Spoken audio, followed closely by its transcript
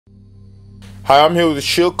Hi, I'm here with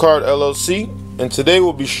Shield Card LLC, and today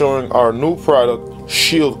we'll be showing our new product,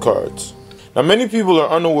 Shield Cards. Now, many people are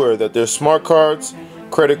unaware that their smart cards,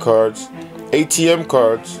 credit cards, ATM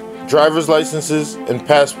cards, driver's licenses, and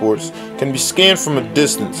passports can be scanned from a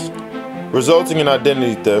distance, resulting in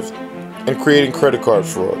identity theft and creating credit card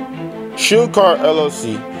fraud. Shield Card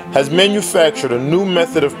LLC has manufactured a new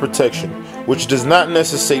method of protection which does not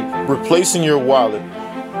necessitate replacing your wallet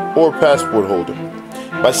or passport holder.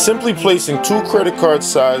 By simply placing two credit card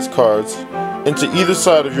sized cards into either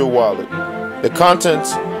side of your wallet, the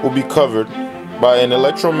contents will be covered by an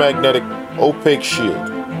electromagnetic opaque shield.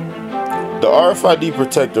 The RFID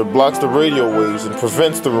protector blocks the radio waves and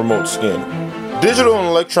prevents the remote scanning. Digital and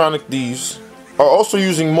electronic thieves are also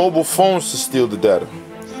using mobile phones to steal the data.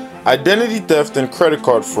 Identity theft and credit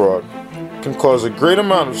card fraud can cause a great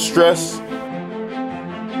amount of stress,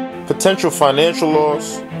 potential financial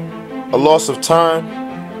loss, a loss of time,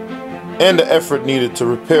 and the effort needed to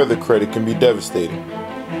repair the credit can be devastating.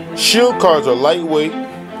 Shield cards are lightweight,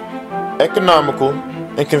 economical,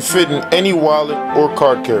 and can fit in any wallet or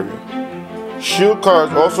card carrier. Shield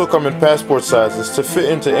cards also come in passport sizes to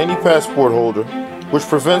fit into any passport holder, which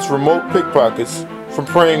prevents remote pickpockets from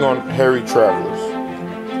preying on hairy travelers.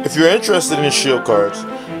 If you're interested in Shield cards,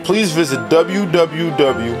 please visit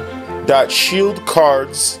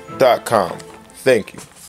www.shieldcards.com. Thank you.